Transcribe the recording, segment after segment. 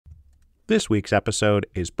This week's episode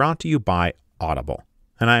is brought to you by Audible,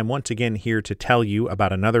 and I am once again here to tell you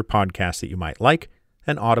about another podcast that you might like,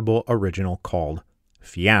 an Audible original called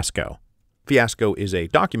Fiasco. Fiasco is a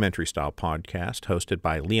documentary-style podcast hosted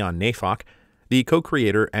by Leon Neyfakh, the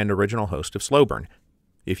co-creator and original host of Slow Burn.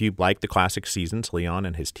 If you like the classic seasons Leon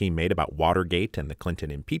and his team made about Watergate and the Clinton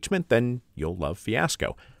impeachment, then you'll love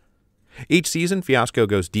Fiasco. Each season, Fiasco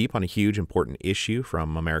goes deep on a huge important issue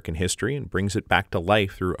from American history and brings it back to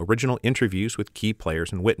life through original interviews with key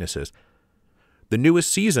players and witnesses. The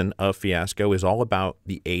newest season of Fiasco is all about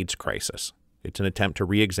the AIDS crisis. It's an attempt to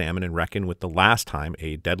re-examine and reckon with the last time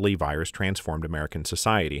a deadly virus transformed American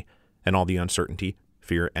society and all the uncertainty,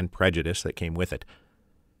 fear, and prejudice that came with it.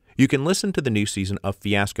 You can listen to the new season of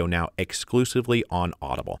Fiasco now exclusively on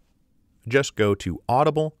Audible. Just go to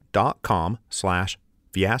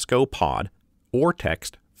audible.com/fiascopod or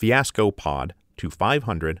text fiascopod to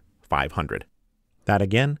 500-500. That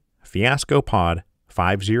again, fiascopod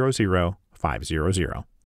 500-500.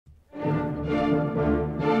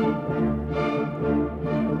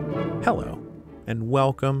 Hello, and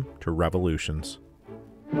welcome to Revolutions.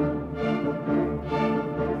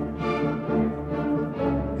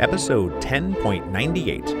 Episode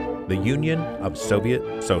 10.98, The Union of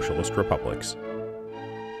Soviet Socialist Republics.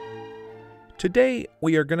 Today,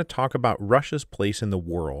 we are going to talk about Russia's place in the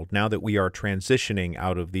world now that we are transitioning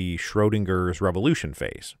out of the Schrodinger's revolution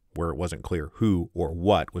phase, where it wasn't clear who or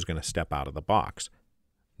what was going to step out of the box.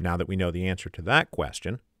 Now that we know the answer to that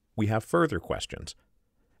question, we have further questions.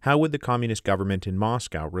 How would the communist government in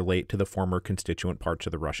Moscow relate to the former constituent parts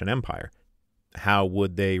of the Russian Empire? How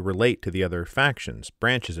would they relate to the other factions,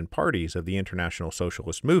 branches, and parties of the international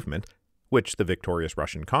socialist movement, which the victorious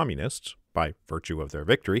Russian communists, by virtue of their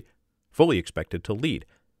victory, fully expected to lead?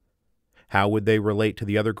 How would they relate to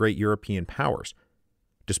the other great European powers?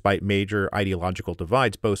 Despite major ideological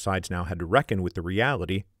divides, both sides now had to reckon with the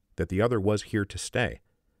reality that the other was here to stay.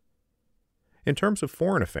 In terms of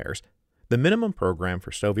foreign affairs, the minimum program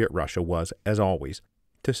for Soviet Russia was, as always,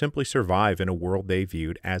 to simply survive in a world they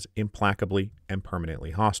viewed as implacably and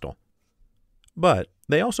permanently hostile. But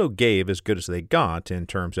they also gave as good as they got in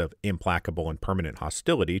terms of implacable and permanent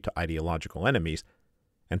hostility to ideological enemies,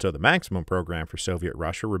 and so the maximum program for Soviet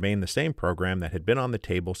Russia remained the same program that had been on the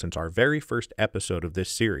table since our very first episode of this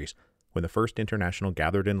series, when the First International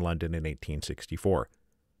gathered in London in 1864.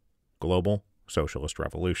 Global Socialist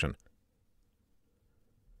Revolution.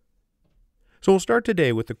 So we'll start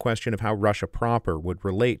today with the question of how Russia proper would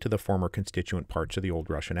relate to the former constituent parts of the old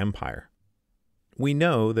Russian Empire. We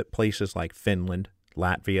know that places like Finland,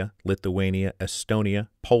 Latvia, Lithuania, Estonia,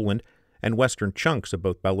 Poland, and western chunks of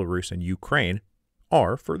both Belarus and Ukraine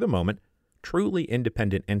are, for the moment, truly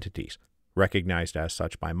independent entities, recognized as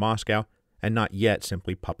such by Moscow, and not yet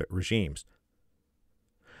simply puppet regimes.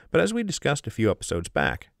 But as we discussed a few episodes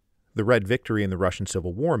back, the Red victory in the Russian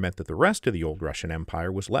Civil War meant that the rest of the old Russian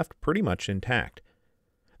Empire was left pretty much intact.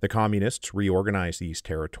 The communists reorganized these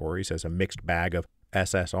territories as a mixed bag of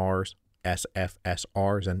SSRs,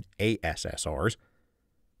 SFSRs, and ASSRs.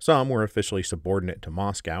 Some were officially subordinate to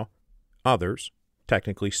Moscow, others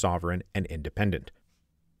technically sovereign and independent.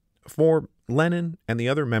 For Lenin and the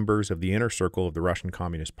other members of the inner circle of the Russian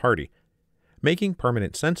Communist Party, making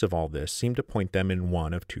permanent sense of all this seemed to point them in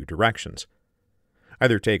one of two directions.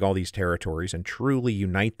 Either take all these territories and truly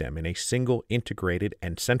unite them in a single integrated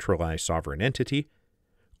and centralized sovereign entity,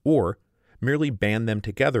 or merely band them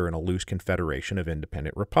together in a loose confederation of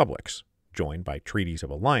independent republics, joined by treaties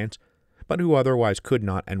of alliance, but who otherwise could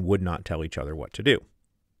not and would not tell each other what to do.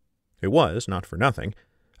 It was, not for nothing,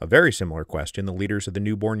 a very similar question the leaders of the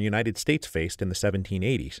newborn United States faced in the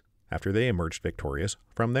 1780s, after they emerged victorious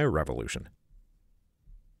from their revolution.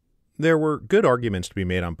 There were good arguments to be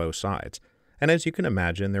made on both sides, and as you can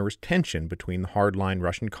imagine, there was tension between the hardline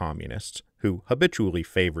Russian communists, who habitually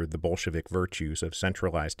favored the Bolshevik virtues of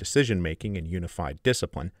centralized decision-making and unified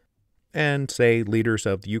discipline, and, say, leaders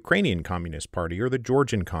of the Ukrainian Communist Party or the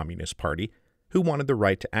Georgian Communist Party, who wanted the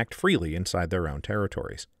right to act freely inside their own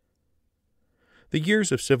territories. The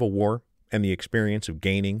years of civil war and the experience of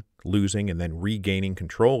gaining, losing, and then regaining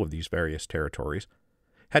control of these various territories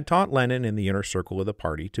had taught Lenin and the inner circle of the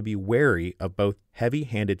party to be wary of both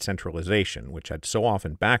heavy-handed centralization, which had so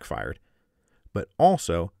often backfired, but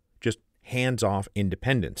also just hands-off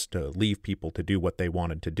independence to leave people to do what they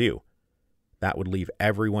wanted to do. That would leave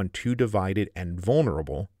everyone too divided and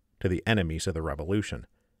vulnerable to the enemies of the revolution.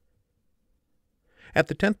 At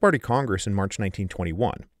the 10th Party Congress in March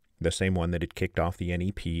 1921, the same one that had kicked off the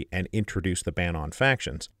NEP and introduced the ban on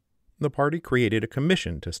factions, the party created a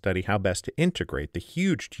commission to study how best to integrate the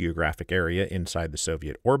huge geographic area inside the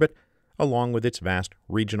Soviet orbit along with its vast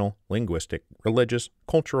regional, linguistic, religious,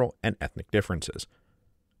 cultural, and ethnic differences.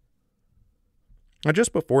 Now,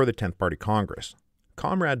 just before the 10th Party Congress,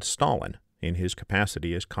 Comrade Stalin, in his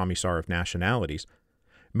capacity as Commissar of Nationalities,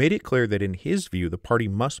 made it clear that in his view the party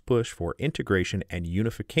must push for integration and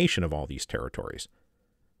unification of all these territories.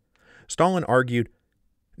 Stalin argued,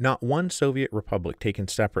 "Not one Soviet republic taken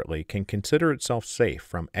separately can consider itself safe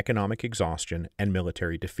from economic exhaustion and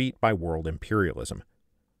military defeat by world imperialism.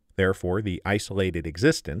 Therefore, the isolated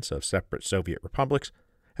existence of separate Soviet republics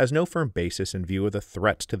has no firm basis in view of the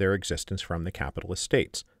threats to their existence from the capitalist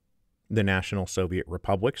states. The national Soviet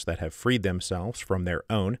republics that have freed themselves from their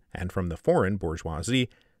own and from the foreign bourgeoisie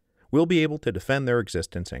will be able to defend their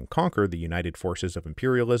existence and conquer the united forces of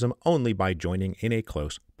imperialism only by joining in a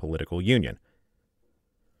close political union."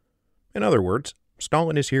 In other words,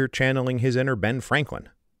 Stalin is here channeling his inner Ben Franklin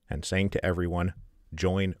and saying to everyone,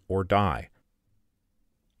 join or die.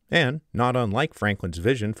 And, not unlike Franklin's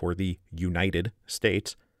vision for the United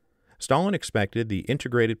States, Stalin expected the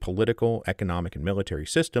integrated political, economic, and military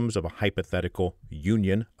systems of a hypothetical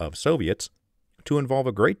Union of Soviets to involve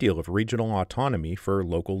a great deal of regional autonomy for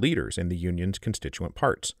local leaders in the Union's constituent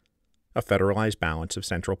parts, a federalized balance of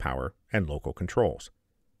central power and local controls.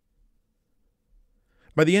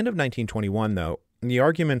 By the end of 1921, though, the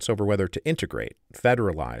arguments over whether to integrate,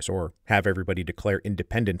 federalize, or have everybody declare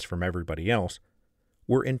independence from everybody else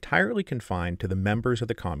were entirely confined to the members of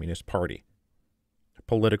the Communist Party.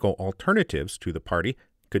 Political alternatives to the party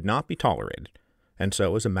could not be tolerated, and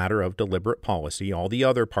so as a matter of deliberate policy, all the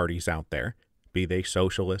other parties out there, be they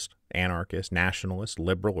socialist, anarchist, nationalist,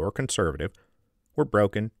 liberal, or conservative, were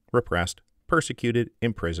broken, repressed, persecuted,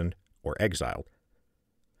 imprisoned, or exiled.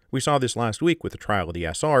 We saw this last week with the trial of the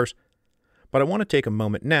SRs, but I want to take a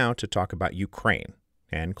moment now to talk about Ukraine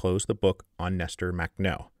and close the book on Nestor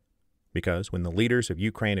Makhno. Because when the leaders of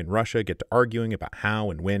Ukraine and Russia get to arguing about how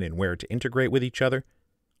and when and where to integrate with each other,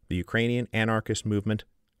 the Ukrainian anarchist movement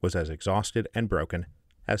was as exhausted and broken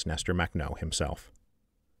as Nestor Makhno himself.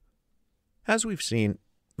 As we've seen,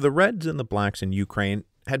 the Reds and the Blacks in Ukraine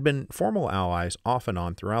had been formal allies off and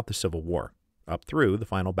on throughout the Civil War, up through the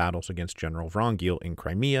final battles against General Wrangel in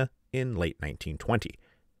Crimea in late 1920.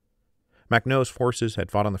 Makhno's forces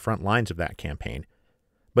had fought on the front lines of that campaign,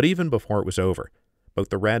 but even before it was over, both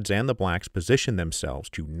the Reds and the Blacks positioned themselves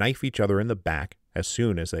to knife each other in the back as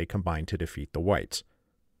soon as they combined to defeat the Whites.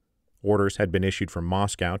 Orders had been issued from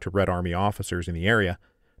Moscow to Red Army officers in the area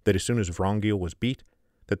that as soon as Wrangel was beat,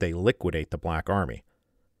 that they liquidate the Black Army.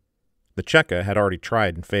 The Cheka had already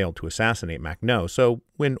tried and failed to assassinate Makhno, so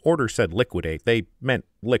when orders said liquidate, they meant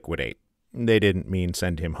liquidate. They didn't mean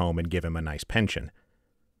send him home and give him a nice pension.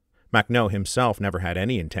 Makhno himself never had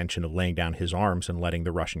any intention of laying down his arms and letting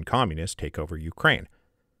the Russian communists take over Ukraine.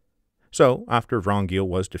 So, after Wrangel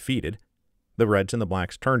was defeated, the Reds and the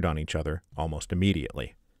Blacks turned on each other almost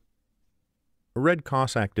immediately. Red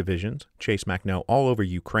Cossack divisions chased Makhno all over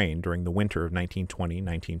Ukraine during the winter of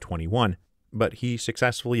 1920-1921, but he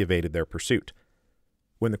successfully evaded their pursuit.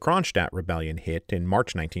 When the Kronstadt rebellion hit in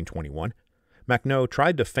March 1921, Makhno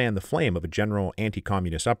tried to fan the flame of a general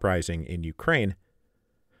anti-communist uprising in Ukraine,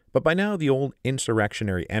 but by now the old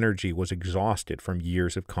insurrectionary energy was exhausted from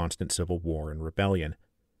years of constant civil war and rebellion.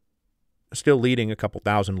 Still leading a couple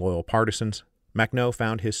thousand loyal partisans, Makhno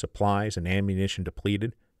found his supplies and ammunition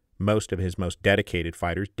depleted, most of his most dedicated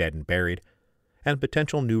fighters dead and buried, and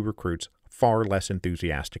potential new recruits far less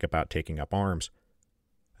enthusiastic about taking up arms,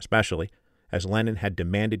 especially as Lenin had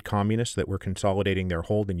demanded communists that were consolidating their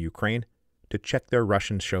hold in Ukraine to check their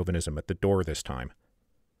Russian chauvinism at the door this time.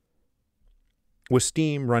 With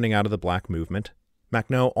steam running out of the Black movement,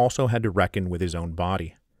 Makhno also had to reckon with his own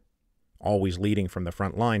body. Always leading from the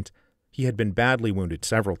front lines, he had been badly wounded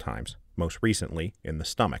several times, most recently in the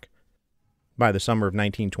stomach. By the summer of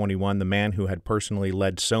 1921, the man who had personally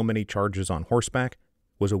led so many charges on horseback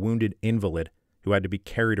was a wounded invalid who had to be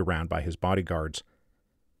carried around by his bodyguards.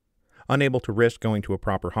 Unable to risk going to a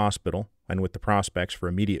proper hospital, and with the prospects for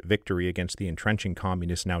immediate victory against the entrenching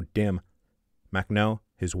communists now dim, Makhno,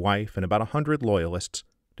 his wife, and about 100 loyalists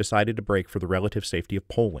decided to break for the relative safety of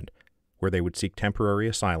Poland, where they would seek temporary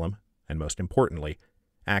asylum and, most importantly,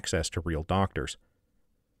 access to real doctors.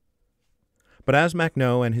 But as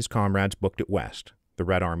Makhno and his comrades booked it west, the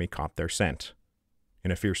Red Army caught their scent.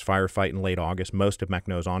 In a fierce firefight in late August, most of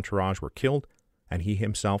Makhno's entourage were killed, and he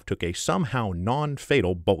himself took a somehow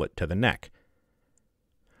non-fatal bullet to the neck.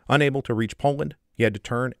 Unable to reach Poland, he had to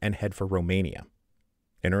turn and head for Romania.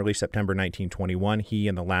 In early September 1921, he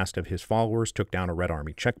and the last of his followers took down a Red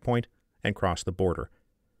Army checkpoint and crossed the border.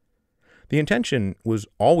 The intention was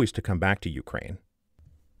always to come back to Ukraine,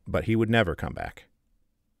 but he would never come back.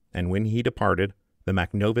 and when he departed, the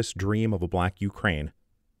Makhnovist dream of a black Ukraine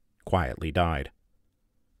quietly died.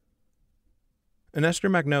 Nestor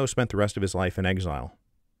Makhno spent the rest of his life in exile,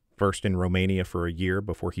 first in Romania for a year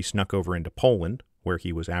before he snuck over into Poland, where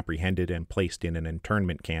he was apprehended and placed in an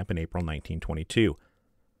internment camp in April 1922.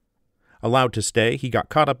 Allowed to stay, he got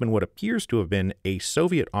caught up in what appears to have been a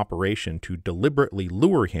Soviet operation to deliberately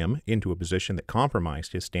lure him into a position that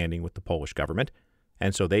compromised his standing with the Polish government,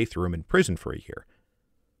 and so they threw him in prison for a year.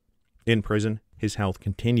 In prison, his health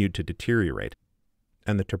continued to deteriorate,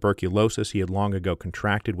 and the tuberculosis he had long ago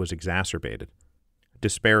contracted was exacerbated.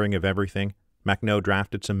 Despairing of everything, Makhno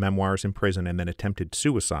drafted some memoirs in prison and then attempted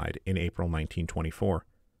suicide in April 1924.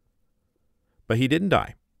 But he didn't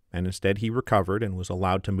die, and instead he recovered and was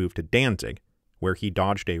allowed to move to Danzig, where he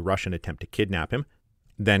dodged a Russian attempt to kidnap him,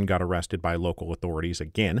 then got arrested by local authorities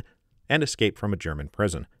again, and escaped from a German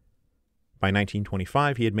prison. By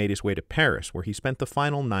 1925, he had made his way to Paris, where he spent the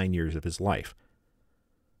final 9 years of his life.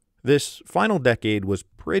 This final decade was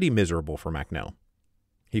pretty miserable for Makhno.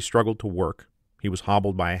 He struggled to work. He was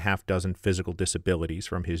hobbled by a half-dozen physical disabilities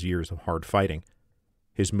from his years of hard fighting.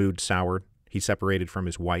 His mood soured. He separated from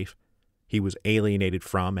his wife. He was alienated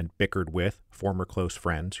from and bickered with former close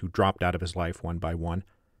friends who dropped out of his life one by one.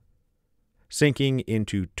 Sinking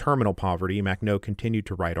into terminal poverty, Makhno continued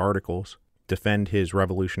to write articles, defend his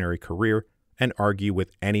revolutionary career, and argue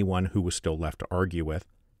with anyone who was still left to argue with.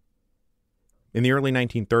 In the early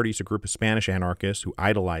 1930s, a group of Spanish anarchists who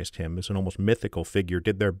idolized him as an almost mythical figure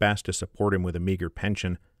did their best to support him with a meager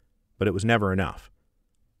pension, but it was never enough.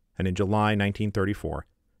 And in July 1934,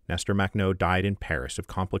 Nestor Makhno died in Paris of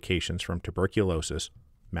complications from tuberculosis,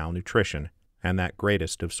 malnutrition, and that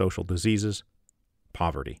greatest of social diseases,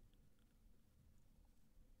 poverty.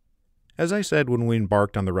 As I said when we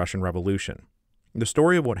embarked on the Russian Revolution, the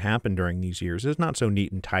story of what happened during these years is not so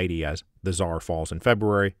neat and tidy as the Tsar falls in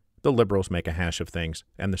February, the liberals make a hash of things,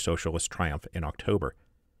 and the socialists triumph in October.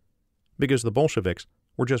 Because the Bolsheviks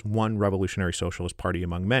were just one revolutionary socialist party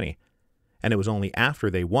among many, and it was only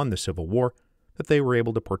after they won the Civil War that they were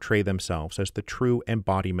able to portray themselves as the true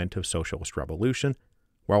embodiment of socialist revolution,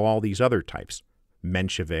 while all these other types,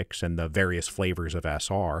 Mensheviks and the various flavors of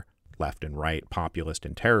SR, left and right, populist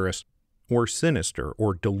and terrorists, were sinister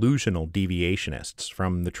or delusional deviationists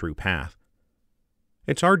from the true path.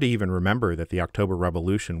 It's hard to even remember that the October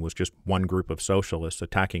Revolution was just one group of socialists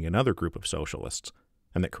attacking another group of socialists,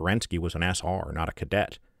 and that Kerensky was an SR, not a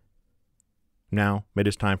cadet. Now, it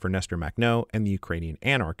is time for Nestor Makhno and the Ukrainian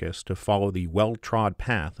anarchists to follow the well-trod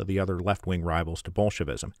path of the other left-wing rivals to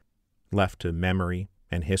Bolshevism, left to memory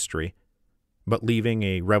and history, but leaving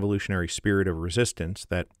a revolutionary spirit of resistance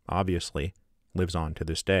that, obviously, lives on to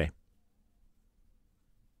this day.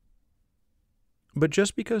 But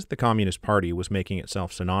just because the Communist Party was making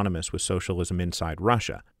itself synonymous with socialism inside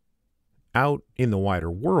Russia, out in the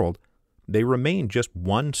wider world, they remained just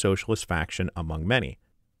one socialist faction among many.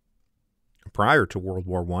 Prior to World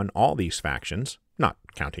War I, all these factions, not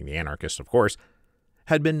counting the anarchists of course,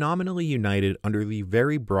 had been nominally united under the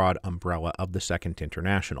very broad umbrella of the Second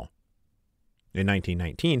International. In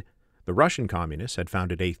 1919, the Russian communists had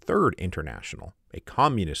founded a third international, a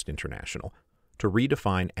communist international, to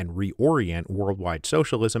redefine and reorient worldwide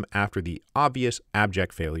socialism after the obvious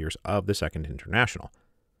abject failures of the Second International.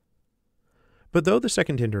 But though the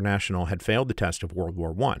Second International had failed the test of World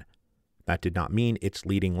War I, that did not mean its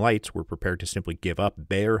leading lights were prepared to simply give up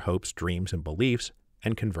their hopes, dreams, and beliefs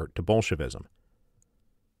and convert to Bolshevism.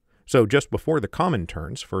 So just before the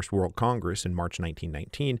Comintern's First World Congress in March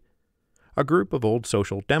 1919, a group of old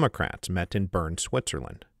social democrats met in Bern,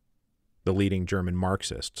 Switzerland. The leading German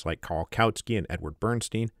Marxists like Karl Kautsky and Edward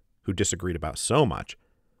Bernstein, who disagreed about so much,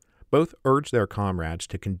 both urged their comrades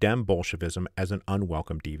to condemn Bolshevism as an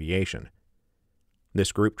unwelcome deviation.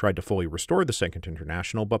 This group tried to fully restore the Second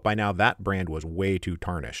International, but by now that brand was way too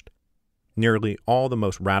tarnished. Nearly all the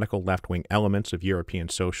most radical left-wing elements of European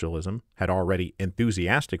socialism had already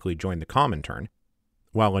enthusiastically joined the Comintern,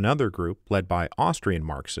 while another group, led by Austrian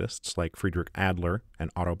Marxists like Friedrich Adler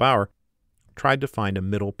and Otto Bauer, tried to find a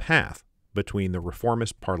middle path between the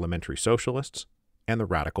reformist parliamentary socialists and the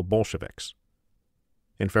radical Bolsheviks.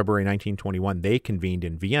 In February 1921, they convened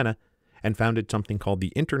in Vienna and founded something called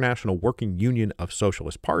the International Working Union of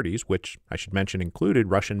Socialist Parties, which, I should mention,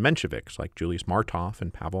 included Russian Mensheviks like Julius Martov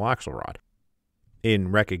and Pavel Axelrod.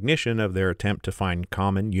 In recognition of their attempt to find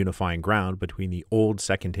common unifying ground between the old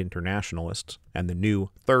Second Internationalists and the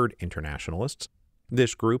new Third Internationalists,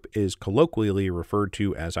 this group is colloquially referred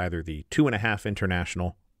to as either the 2.5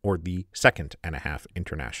 International or the 2.5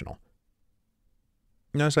 International.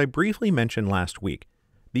 Now, as I briefly mentioned last week,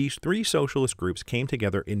 these three socialist groups came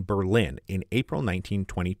together in Berlin in April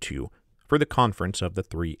 1922 for the Conference of the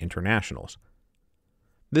Three Internationals.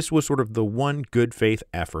 This was sort of the one good faith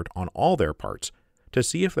effort on all their parts to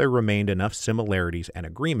see if there remained enough similarities and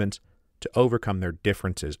agreements to overcome their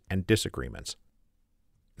differences and disagreements.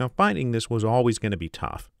 Now, finding this was always going to be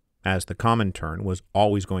tough, as the Comintern was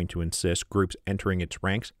always going to insist groups entering its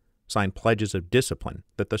ranks sign pledges of discipline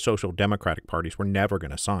that the Social Democratic parties were never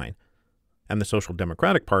going to sign, and the Social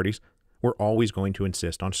Democratic parties were always going to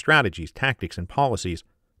insist on strategies, tactics, and policies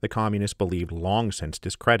the Communists believed long since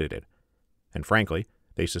discredited. And frankly,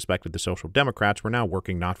 they suspected the Social Democrats were now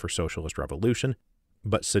working not for socialist revolution,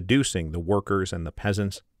 but seducing the workers and the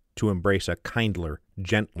peasants to embrace a kindler,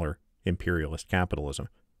 gentler imperialist capitalism.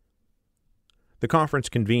 The conference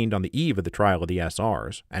convened on the eve of the trial of the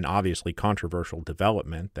SRs, an obviously controversial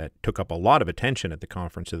development that took up a lot of attention at the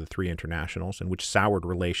Conference of the Three Internationals and which soured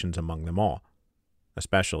relations among them all,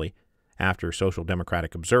 especially after Social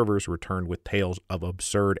Democratic observers returned with tales of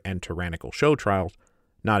absurd and tyrannical show trials,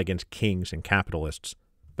 not against kings and capitalists,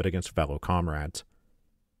 but against fellow comrades.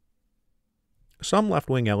 Some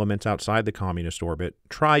left-wing elements outside the communist orbit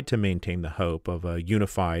tried to maintain the hope of a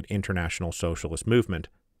unified international socialist movement,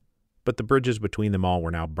 but the bridges between them all were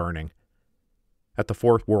now burning. At the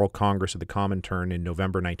Fourth World Congress of the Comintern in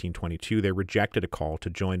November 1922, they rejected a call to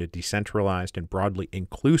join a decentralized and broadly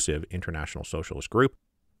inclusive international socialist group,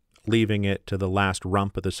 leaving it to the last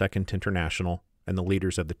rump of the Second International and the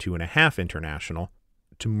leaders of the 2.5 International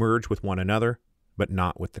to merge with one another, but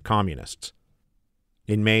not with the communists.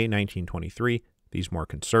 In May 1923, these more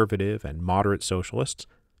conservative and moderate socialists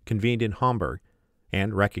convened in Hamburg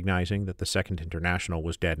and, recognizing that the Second International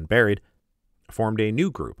was dead and buried, formed a new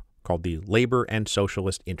group called the Labor and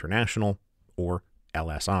Socialist International, or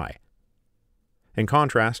LSI. In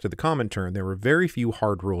contrast to the Comintern, there were very few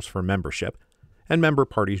hard rules for membership, and member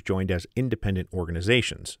parties joined as independent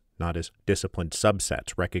organizations, not as disciplined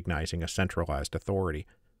subsets recognizing a centralized authority.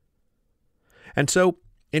 And so,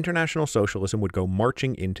 international socialism would go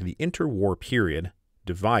marching into the interwar period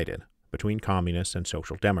divided between communists and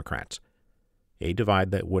social democrats, a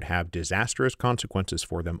divide that would have disastrous consequences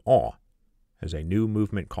for them all, as a new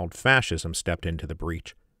movement called fascism stepped into the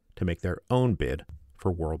breach to make their own bid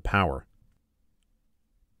for world power.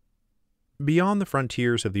 Beyond the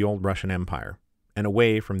frontiers of the old Russian Empire, and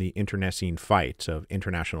away from the internecine fights of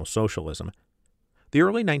international socialism, the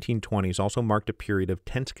early 1920s also marked a period of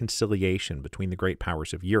tense conciliation between the great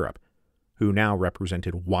powers of Europe, who now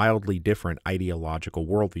represented wildly different ideological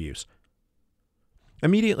worldviews.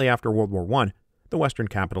 Immediately after World War I, the Western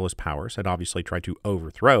capitalist powers had obviously tried to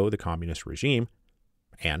overthrow the communist regime,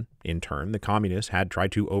 and, in turn, the communists had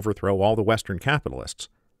tried to overthrow all the Western capitalists.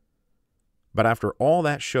 But after all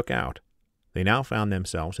that shook out, they now found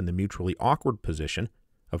themselves in the mutually awkward position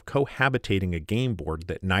of cohabitating a game board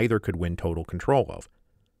that neither could win total control of.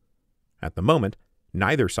 At the moment,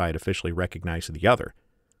 neither side officially recognized the other,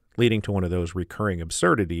 leading to one of those recurring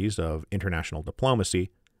absurdities of international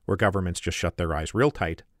diplomacy where governments just shut their eyes real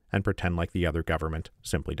tight and pretend like the other government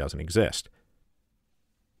simply doesn't exist.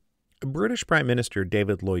 British Prime Minister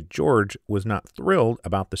David Lloyd George was not thrilled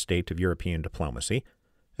about the state of European diplomacy,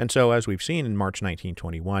 and so, as we've seen in March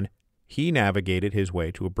 1921, he navigated his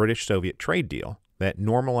way to a British-Soviet trade deal that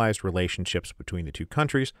normalized relationships between the two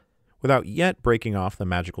countries without yet breaking off the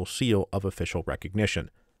magical seal of official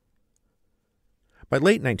recognition. By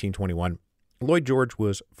late 1921, Lloyd George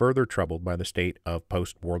was further troubled by the state of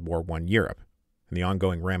post-World War I Europe and the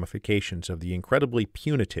ongoing ramifications of the incredibly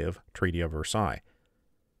punitive Treaty of Versailles.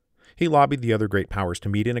 He lobbied the other great powers to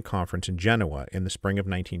meet in a conference in Genoa in the spring of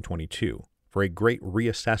 1922 for a great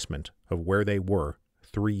reassessment of where they were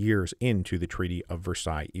 3 years into the Treaty of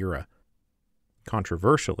Versailles era.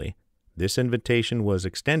 Controversially, this invitation was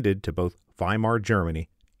extended to both Weimar Germany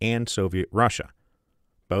and Soviet Russia,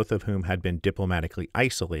 both of whom had been diplomatically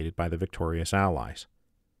isolated by the victorious Allies.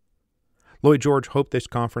 Lloyd George hoped this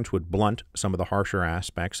conference would blunt some of the harsher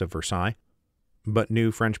aspects of Versailles, but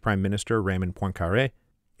new French Prime Minister Raymond Poincaré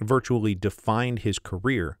virtually defined his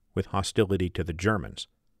career with hostility to the Germans.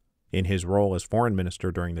 In his role as foreign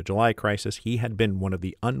minister during the July crisis, he had been one of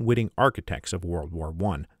the unwitting architects of World War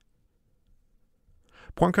I.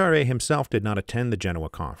 Poincaré himself did not attend the Genoa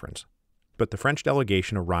conference, but the French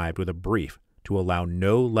delegation arrived with a brief to allow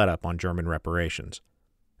no let-up on German reparations,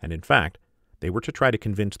 and in fact, they were to try to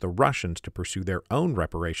convince the Russians to pursue their own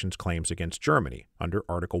reparations claims against Germany under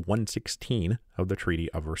Article 116 of the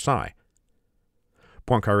Treaty of Versailles.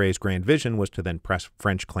 Poincaré's grand vision was to then press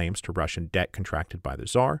French claims to Russian debt contracted by the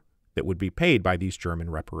Tsar that would be paid by these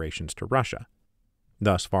German reparations to Russia.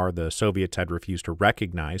 Thus far, the Soviets had refused to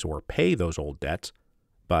recognize or pay those old debts,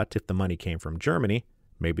 but if the money came from Germany,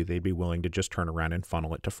 maybe they'd be willing to just turn around and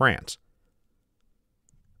funnel it to France.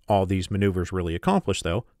 All these maneuvers really accomplished,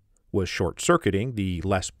 though, was short-circuiting the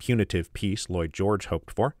less punitive peace Lloyd George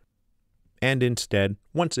hoped for, and instead,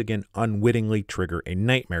 once again, unwittingly trigger a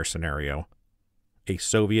nightmare scenario, a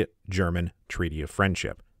Soviet-German Treaty of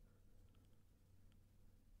Friendship.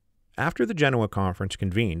 After the Genoa Conference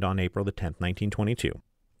convened on April 10, 1922,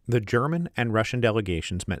 the German and Russian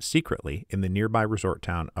delegations met secretly in the nearby resort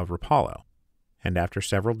town of Rapallo, and after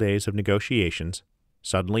several days of negotiations,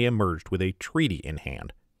 suddenly emerged with a treaty in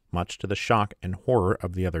hand, much to the shock and horror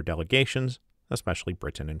of the other delegations, especially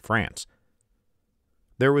Britain and France.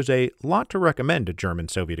 There was a lot to recommend a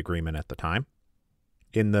German-Soviet agreement at the time.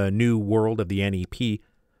 In the new world of the NEP,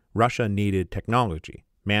 Russia needed technology,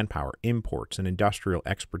 manpower, imports, and industrial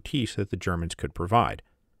expertise that the Germans could provide,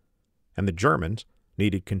 and the Germans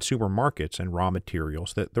needed consumer markets and raw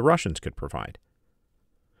materials that the Russians could provide.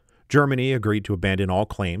 Germany agreed to abandon all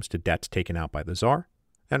claims to debts taken out by the Tsar,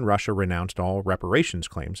 and Russia renounced all reparations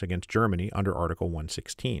claims against Germany under Article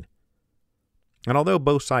 116. And although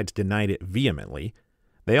both sides denied it vehemently,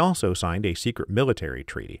 they also signed a secret military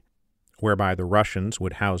treaty, whereby the Russians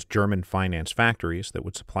would house German-financed factories that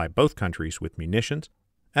would supply both countries with munitions,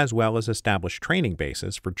 as well as establish training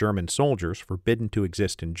bases for German soldiers forbidden to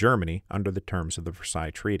exist in Germany under the terms of the Versailles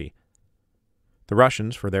Treaty. The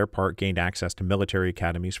Russians, for their part, gained access to military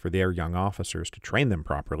academies for their young officers to train them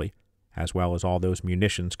properly, as well as all those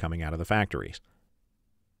munitions coming out of the factories.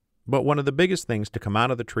 But one of the biggest things to come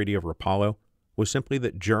out of the Treaty of Rapallo was simply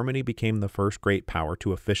that Germany became the first great power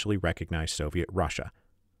to officially recognize Soviet Russia,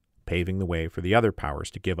 paving the way for the other powers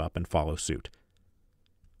to give up and follow suit.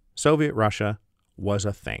 Soviet Russia was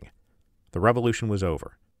a thing. The revolution was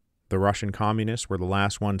over. The Russian communists were the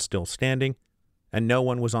last ones still standing, and no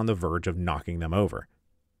one was on the verge of knocking them over.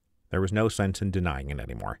 There was no sense in denying it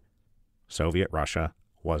anymore. Soviet Russia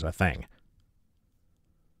was a thing.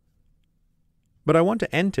 But I want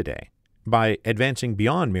to end today by advancing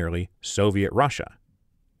beyond merely Soviet Russia,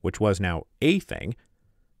 which was now a thing,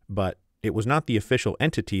 but it was not the official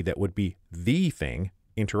entity that would be the thing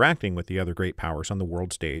interacting with the other great powers on the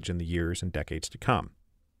world stage in the years and decades to come.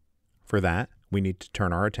 For that, we need to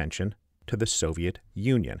turn our attention to the Soviet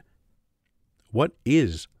Union. What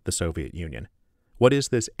is the Soviet Union? What is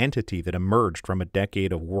this entity that emerged from a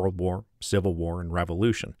decade of World War, Civil War, and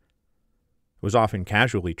revolution? It was often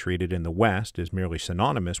casually treated in the West as merely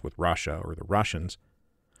synonymous with Russia or the Russians,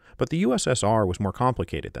 but the USSR was more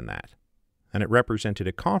complicated than that, and it represented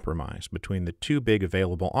a compromise between the two big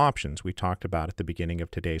available options we talked about at the beginning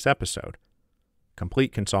of today's episode: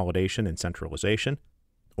 complete consolidation and centralization,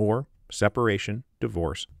 or separation,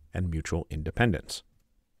 divorce, and mutual independence.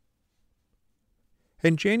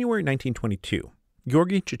 In January 1922,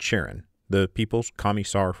 Georgy Chicherin, the People's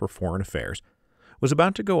Commissar for Foreign Affairs, was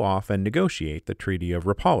about to go off and negotiate the Treaty of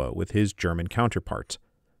Rapallo with his German counterparts.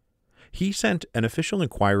 He sent an official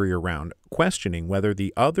inquiry around questioning whether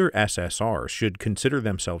the other SSRs should consider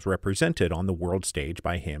themselves represented on the world stage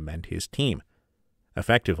by him and his team.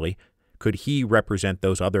 Effectively, could he represent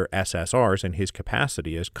those other SSRs in his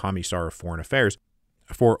capacity as Commissar of Foreign Affairs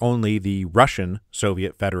for only the Russian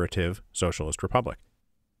Soviet Federative Socialist Republic?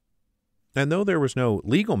 And though there was no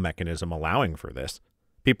legal mechanism allowing for this,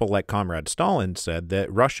 people like Comrade Stalin said that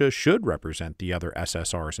Russia should represent the other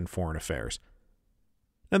SSRs in foreign affairs.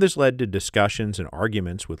 Now, this led to discussions and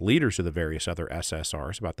arguments with leaders of the various other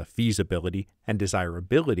SSRs about the feasibility and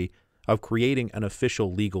desirability of creating an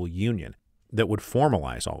official legal union that would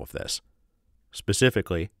formalize all of this.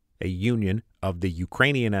 Specifically, a union of the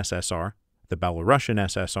Ukrainian SSR, the Belarusian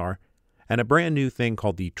SSR, and a brand new thing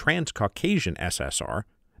called the Transcaucasian SSR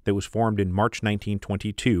that was formed in March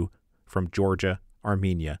 1922 from Georgia,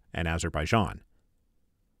 Armenia, and Azerbaijan.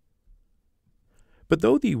 But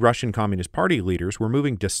though the Russian Communist Party leaders were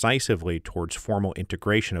moving decisively towards formal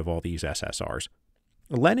integration of all these SSRs,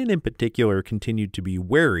 Lenin in particular continued to be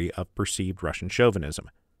wary of perceived Russian chauvinism.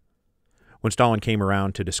 When Stalin came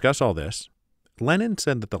around to discuss all this, Lenin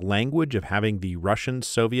said that the language of having the Russian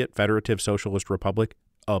Soviet Federative Socialist Republic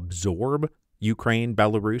absorb Ukraine,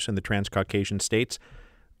 Belarus, and the Transcaucasian states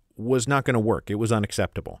was not going to work. It was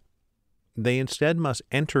unacceptable. They instead must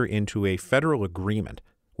enter into a federal agreement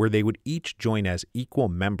where they would each join as equal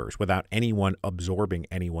members without anyone absorbing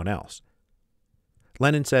anyone else.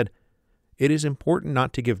 Lenin said, "It is important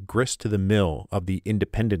not to give grist to the mill of the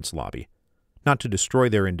independence lobby, not to destroy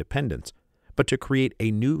their independence, but to create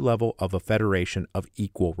a new level of a federation of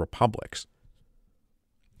equal republics."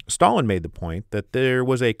 Stalin made the point that there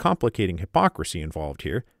was a complicating hypocrisy involved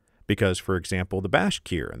here, because, for example, the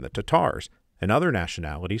Bashkir and the Tatars and other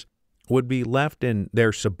nationalities would be left in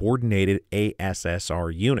their subordinated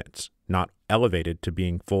ASSR units, not elevated to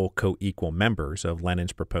being full co-equal members of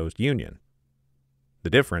Lenin's proposed union. The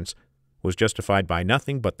difference was justified by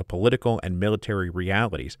nothing but the political and military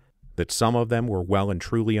realities that some of them were well and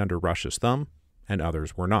truly under Russia's thumb and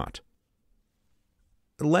others were not.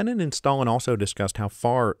 Lenin and Stalin also discussed how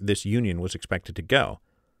far this union was expected to go.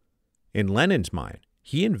 In Lenin's mind,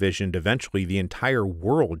 he envisioned eventually the entire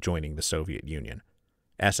world joining the Soviet Union.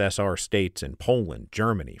 SSR states in Poland,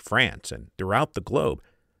 Germany, France, and throughout the globe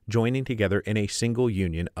joining together in a single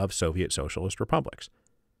union of Soviet Socialist republics.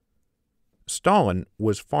 Stalin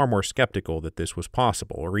was far more skeptical that this was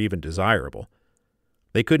possible or even desirable.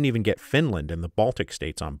 They couldn't even get Finland and the Baltic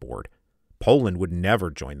states on board. Poland would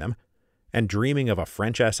never join them, and dreaming of a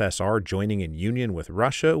French SSR joining in union with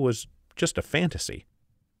Russia was just a fantasy.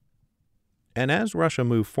 And as Russia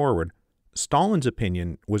moved forward, Stalin's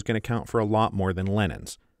opinion was going to count for a lot more than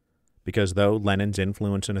Lenin's, because though Lenin's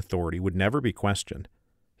influence and authority would never be questioned,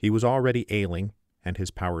 he was already ailing and his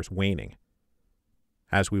powers waning.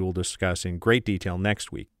 As we will discuss in great detail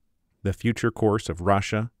next week, the future course of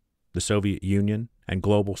Russia, the Soviet Union, and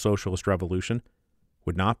global socialist revolution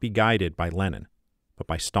would not be guided by Lenin, but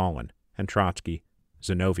by Stalin and Trotsky,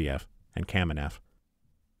 Zinoviev, and Kamenev.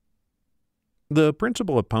 The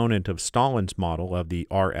principal opponent of Stalin's model of the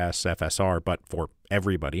RSFSR, but for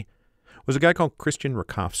everybody, was a guy called Christian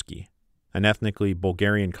Rakovsky, an ethnically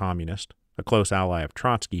Bulgarian communist, a close ally of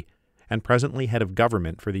Trotsky, and presently head of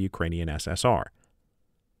government for the Ukrainian SSR.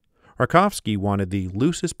 Rakovsky wanted the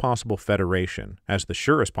loosest possible federation as the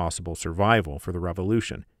surest possible survival for the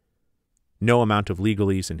revolution. No amount of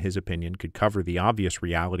legalese, in his opinion, could cover the obvious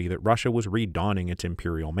reality that Russia was redonning its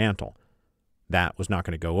imperial mantle. That was not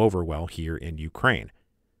going to go over well here in Ukraine.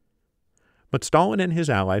 But Stalin and his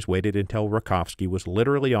allies waited until Rakovsky was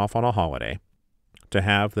literally off on a holiday to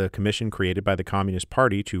have the commission created by the Communist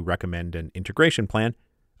Party to recommend an integration plan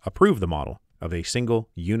approve the model of a single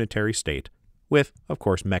unitary state with, of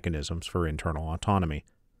course, mechanisms for internal autonomy.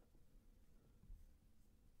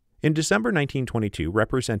 In December 1922,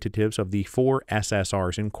 representatives of the four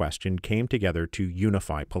SSRs in question came together to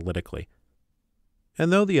unify politically.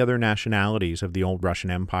 And though the other nationalities of the old Russian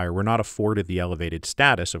Empire were not afforded the elevated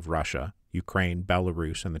status of Russia, Ukraine,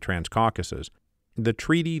 Belarus, and the Transcaucasus, the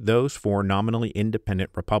treaty those four nominally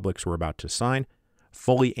independent republics were about to sign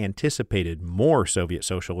fully anticipated more Soviet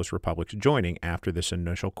Socialist republics joining after this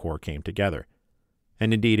initial core came together.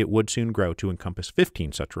 And indeed, it would soon grow to encompass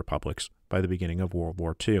 15 such republics by the beginning of World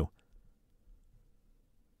War II.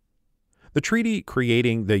 The treaty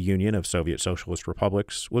creating the Union of Soviet Socialist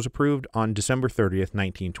Republics was approved on December 30th,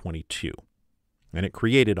 1922, and it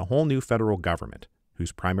created a whole new federal government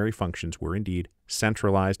whose primary functions were indeed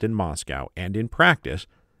centralized in Moscow and in practice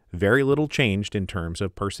very little changed in terms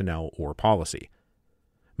of personnel or policy.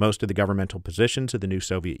 Most of the governmental positions of the new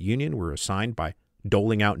Soviet Union were assigned by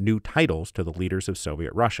doling out new titles to the leaders of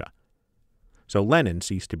Soviet Russia. So Lenin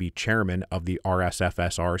ceased to be chairman of the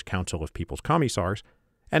RSFSR's Council of People's Commissars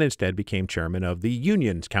and instead became chairman of the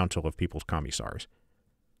Union's Council of People's Commissars.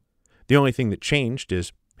 The only thing that changed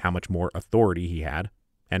is how much more authority he had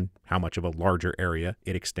and how much of a larger area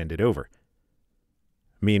it extended over.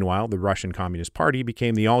 Meanwhile, the Russian Communist Party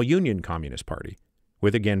became the All-Union Communist Party,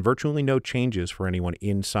 with again virtually no changes for anyone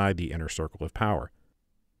inside the inner circle of power.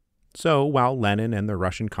 So, while Lenin and the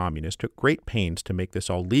Russian communists took great pains to make this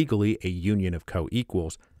all legally a union of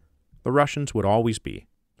co-equals, the Russians would always be,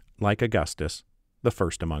 like Augustus, the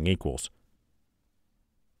first among equals.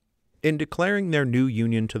 In declaring their new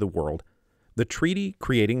union to the world, the treaty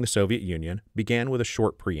creating the Soviet Union began with a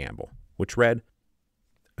short preamble, which read,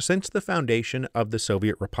 "Since the foundation of the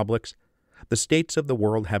Soviet republics, the states of the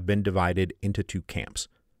world have been divided into two camps,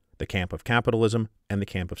 the camp of capitalism and the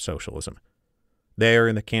camp of socialism. There,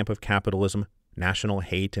 in the camp of capitalism, national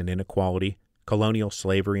hate and inequality, colonial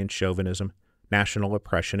slavery and chauvinism, national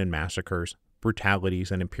oppression and massacres,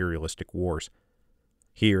 brutalities and imperialistic wars.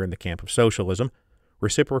 Here, in the camp of socialism,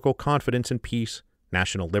 reciprocal confidence and peace,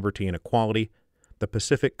 national liberty and equality, the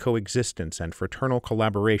pacific coexistence and fraternal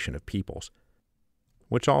collaboration of peoples."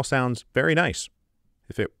 Which all sounds very nice,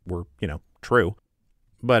 if it were, true.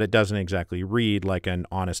 But it doesn't exactly read like an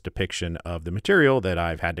honest depiction of the material that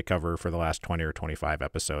I've had to cover for the last 20 or 25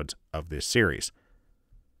 episodes of this series.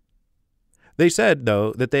 They said,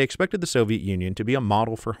 though, that they expected the Soviet Union to be a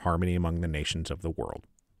model for harmony among the nations of the world.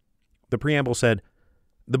 The preamble said,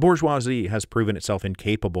 "The bourgeoisie has proven itself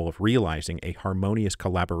incapable of realizing a harmonious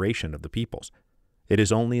collaboration of the peoples. It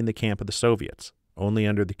is only in the camp of the Soviets, only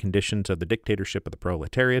under the conditions of the dictatorship of the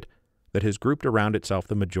proletariat, that has grouped around itself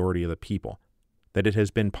the majority of the people. that it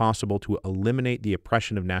has been possible to eliminate the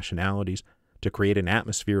oppression of nationalities, to create an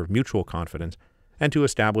atmosphere of mutual confidence, and to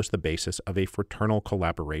establish the basis of a fraternal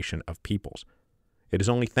collaboration of peoples. It is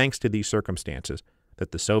only thanks to these circumstances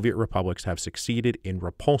that the Soviet republics have succeeded in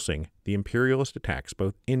repulsing the imperialist attacks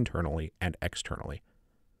both internally and externally.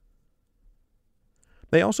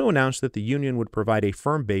 They also announced that the Union would provide a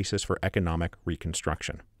firm basis for economic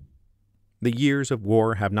reconstruction. The years of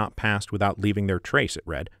war have not passed without leaving their trace, it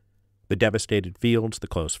read. The devastated fields, the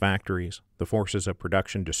closed factories, the forces of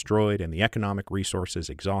production destroyed, and the economic resources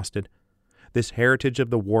exhausted. This heritage of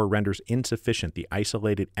the war renders insufficient the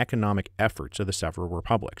isolated economic efforts of the several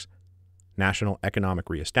republics. National economic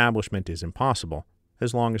reestablishment is impossible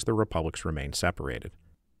as long as the republics remain separated.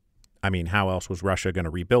 I mean, how else was Russia going to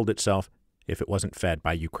rebuild itself if it wasn't fed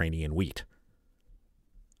by Ukrainian wheat?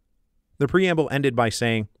 The preamble ended by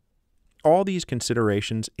saying, all these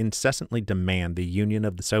considerations incessantly demand the union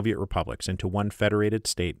of the Soviet republics into one federated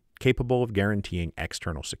state capable of guaranteeing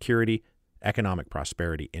external security, economic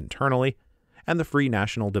prosperity internally, and the free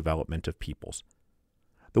national development of peoples.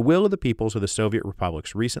 The will of the peoples of the Soviet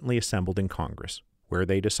republics recently assembled in Congress, where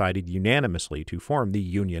they decided unanimously to form the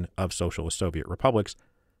Union of Socialist Soviet Republics,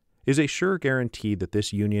 is a sure guarantee that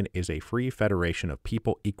this union is a free federation of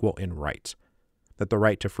people equal in rights, that the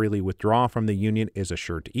right to freely withdraw from the Union is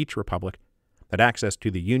assured to each republic, that access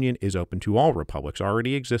to the Union is open to all republics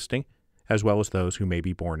already existing, as well as those who may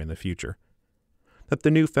be born in the future, that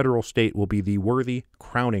the new federal state will be the worthy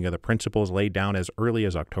crowning of the principles laid down as early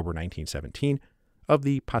as October 1917 of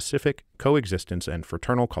the pacific coexistence and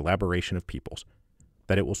fraternal collaboration of peoples,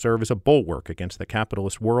 that it will serve as a bulwark against the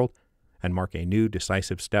capitalist world and mark a new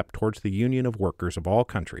decisive step towards the union of workers of all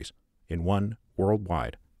countries in one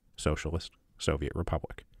worldwide socialist Soviet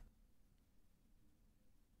republic.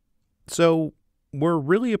 So, we're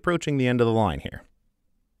really approaching the end of the line here.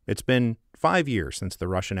 It's been 5 years since the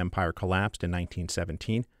Russian Empire collapsed in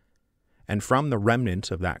 1917, and from the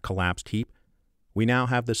remnants of that collapsed heap, we now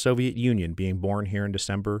have the Soviet Union being born here in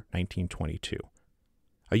December 1922.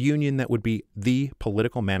 A union that would be the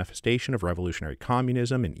political manifestation of revolutionary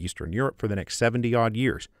communism in Eastern Europe for the next 70-odd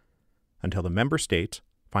years, until the member states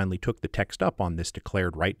finally took the text up on this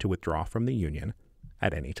declared right to withdraw from the Union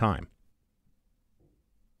at any time.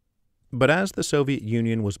 But as the Soviet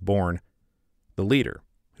Union was born, the leader,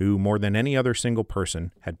 who more than any other single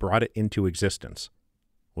person had brought it into existence,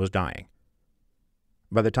 was dying.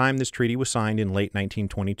 By the time this treaty was signed in late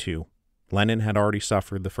 1922, Lenin had already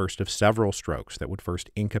suffered the first of several strokes that would first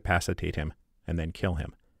incapacitate him and then kill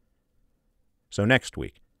him. So next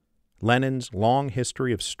week, Lenin's long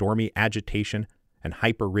history of stormy agitation and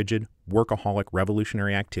hyper-rigid, workaholic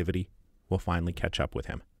revolutionary activity will finally catch up with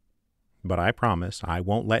him. But I promise I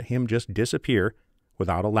won't let him just disappear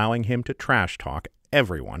without allowing him to trash talk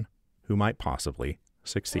everyone who might possibly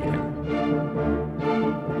succeed him.